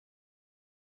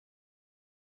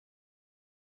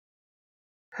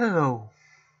Hello.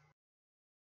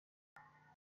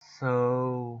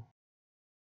 So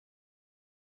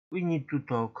we need to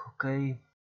talk, okay?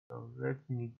 So let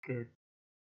me get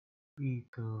rid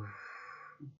of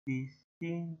this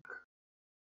thing,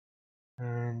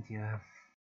 and yeah,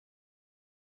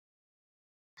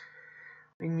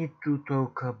 we need to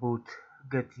talk about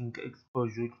getting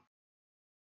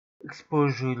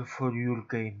exposure for your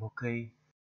game, okay?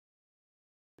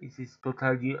 This is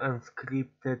totally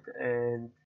unscripted,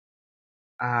 and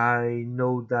I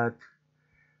know that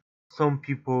some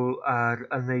people are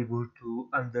unable to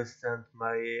understand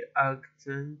my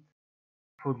accent,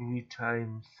 for which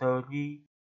I'm sorry.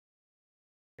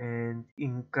 And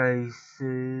in case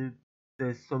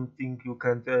there's something you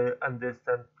can't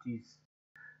understand, please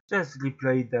just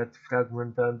replay that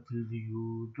fragment until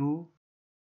you do.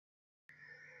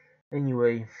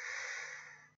 Anyway,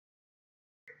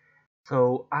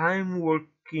 so I'm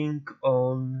working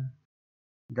on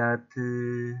that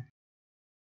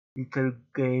little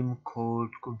game called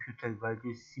Computer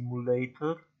Value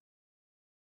Simulator.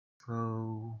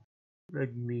 So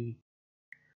let me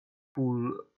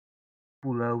pull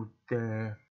pull out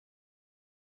the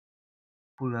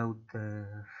pull out the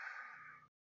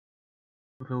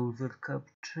browser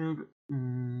capture.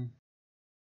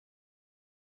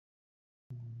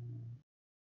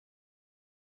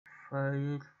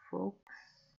 Firefox.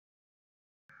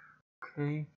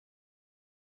 Okay,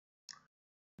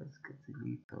 let's get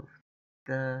rid of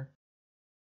that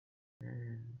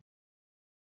and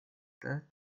that.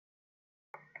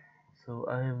 So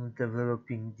I am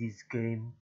developing this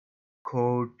game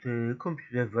called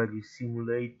Computer Value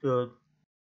Simulator.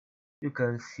 You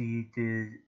can see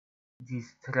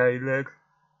this trailer,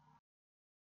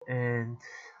 and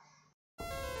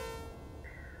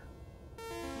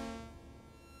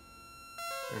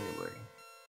anyway,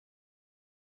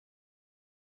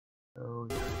 so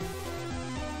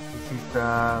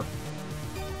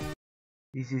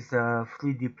this is a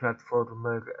 3D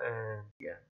platformer, and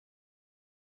yeah,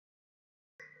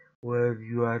 where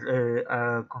you are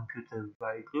a computer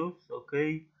virus,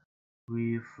 okay,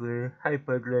 with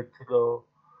hyper retro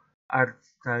art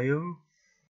style.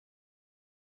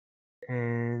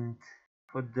 And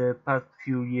for the past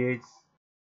few years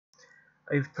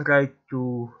I've tried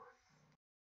to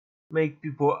make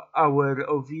people aware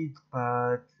of it,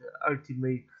 but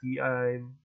ultimately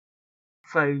I'm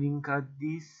failing at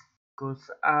this because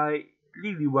I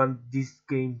really want this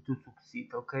game to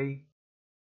succeed, okay?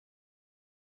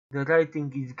 The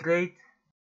writing is great,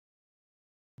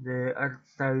 the art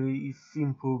style is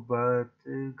simple but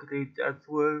great as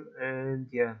well, and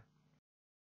yeah.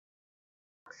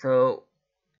 So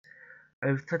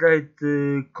I've tried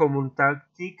common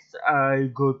tactics. I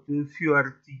got a few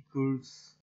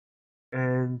articles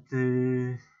and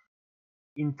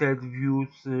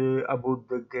interviews about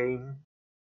the game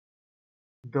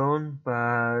done,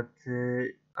 but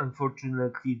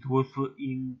unfortunately it was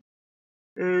in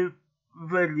uh,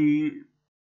 very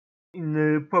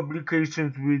in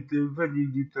publications with very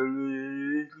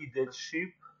little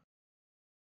readership.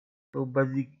 So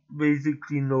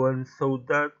basically no one saw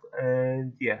that,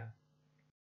 and yeah.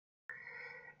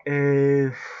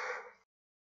 Uh,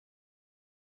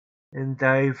 and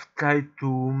I've tried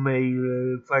to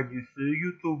mail various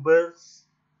YouTubers,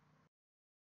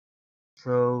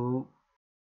 so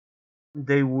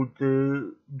they would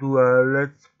do a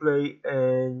let's play,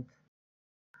 and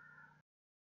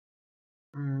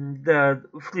there are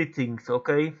three things,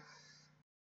 okay?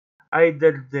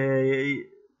 Either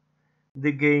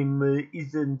the game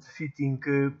isn't fitting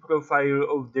profile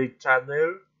of the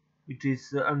channel, which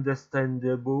is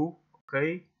understandable,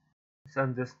 okay? It's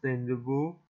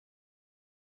understandable,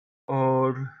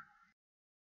 or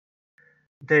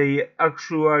they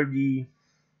actually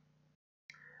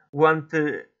want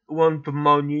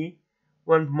money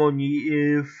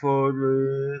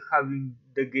for having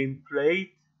the game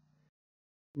played,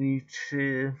 which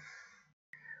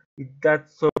with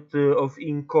that sort of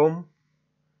income,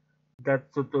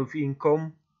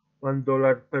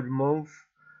 $1 per month,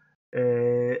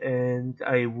 and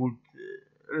I would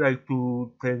like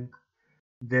to thank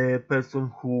the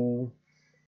person who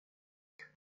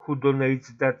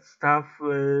donates that stuff,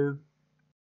 who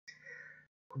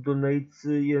donates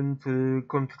and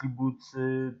contributes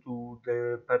to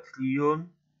the Patreon.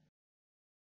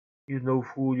 You know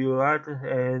who you are,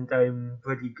 and I'm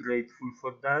very grateful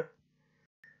for that,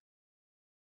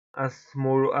 as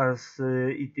small as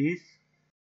it is.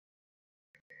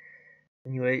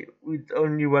 Anyway, with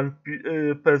only one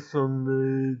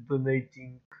person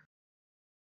donating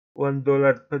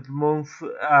 $1 per month,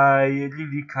 I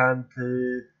really can't.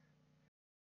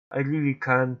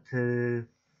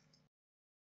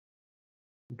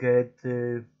 get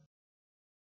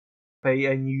pay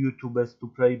any YouTubers to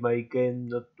play my game.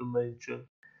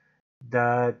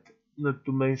 That not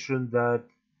to mention that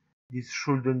this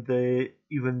shouldn't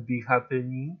even be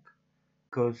happening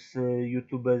because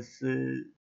YouTubers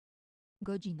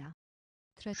Godzina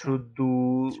trzecia should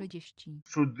do 30.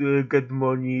 should get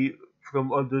money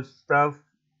from other stuff.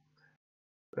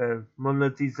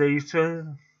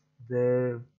 Monetization.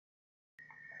 The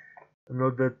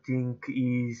another thing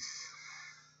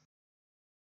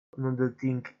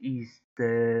is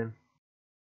the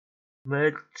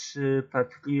merch,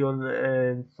 Patreon,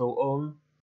 and so on.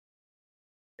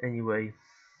 Anyway,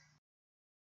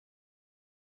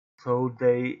 so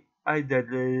they either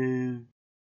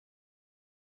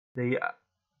the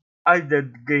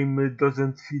game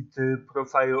doesn't fit the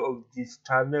profile of this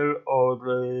channel or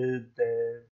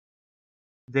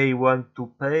they want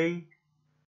to pay,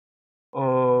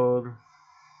 or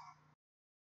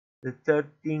the third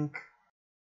thing,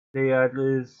 they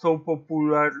are so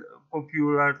popular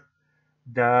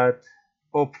that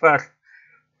popular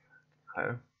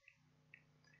uh,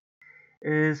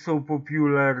 so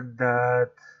popular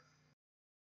that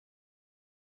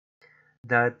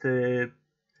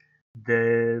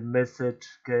the message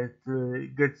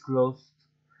gets lost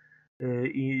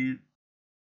in,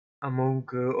 among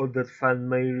other fan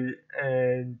mail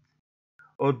and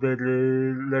other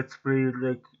let's play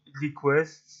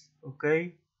requests.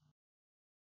 Okay,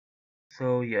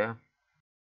 so yeah,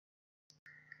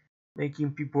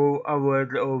 making people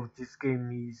aware of this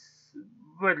game is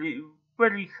very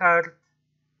very hard,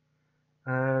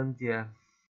 and yeah,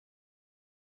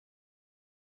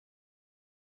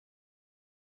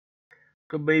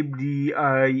 probably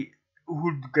I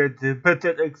would get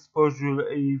better exposure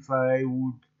if I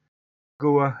would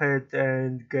go ahead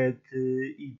and get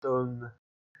it on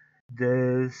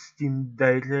the Steam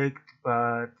Direct,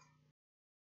 but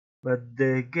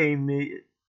the game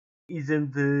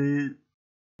isn't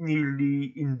nearly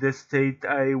in the state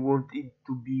I want it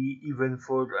to be, even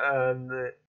for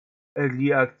an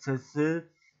early access.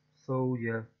 So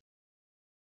yeah,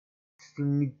 still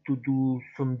need to do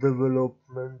some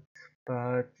development,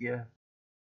 but yeah,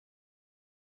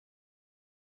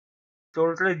 it's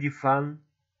already fun.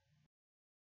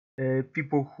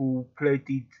 People who played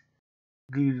it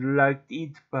really liked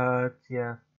it, but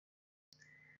yeah,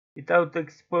 without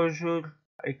exposure,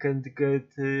 I can't get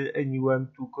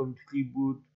anyone to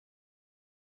contribute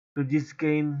to this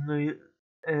game,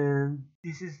 and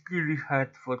this is really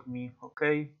hard for me.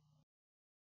 Okay,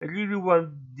 I really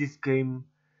want this game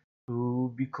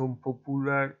to become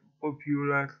popular.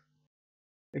 I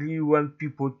really want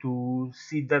people to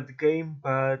see that game,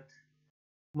 but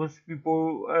most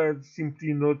people are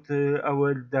simply not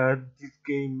aware that this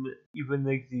game even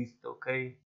exists.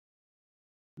 Okay,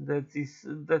 that is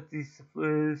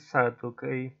sad.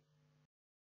 Okay,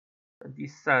 that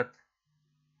is sad.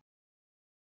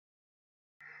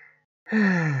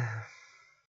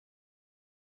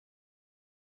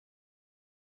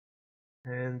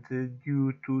 And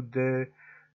due to the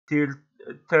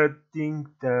third thing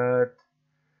that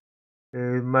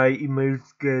my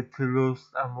emails get lost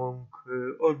among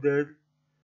uh,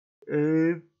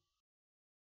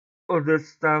 other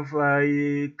stuff.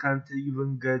 I can't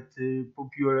even get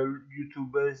popular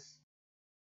YouTubers,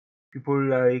 people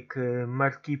like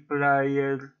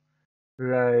Markiplier,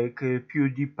 like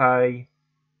PewDiePie,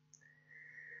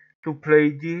 to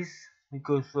play this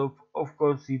because of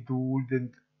course it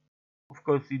won't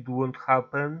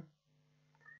happen.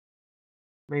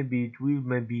 Maybe it will,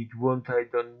 maybe it won't. I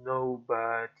don't know,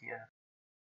 but yeah,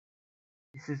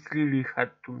 this is really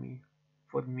hard to me,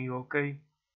 for me. Okay,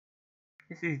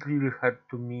 this is really hard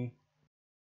to me.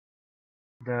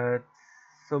 That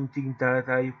something that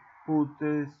I put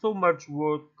so much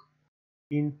work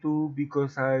into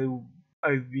because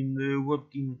I've been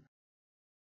working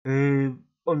uh,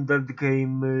 on that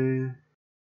game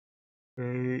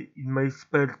in my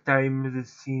spare time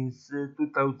since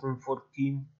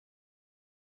 2014.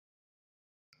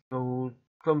 So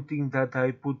something that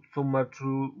I put so much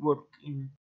work in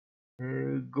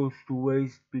goes to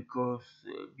waste because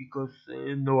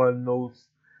no one knows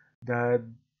that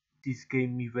this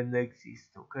game even exists.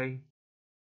 Okay,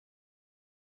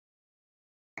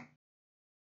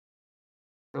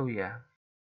 so yeah.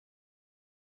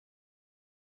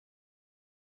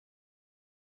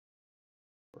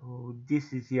 So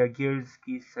this is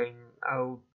Jagielski signing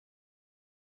out.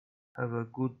 Have a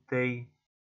good day.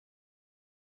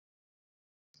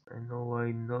 I know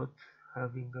I'm not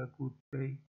having a good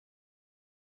day.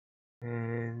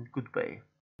 And goodbye.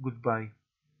 Goodbye.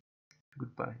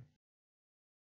 Goodbye.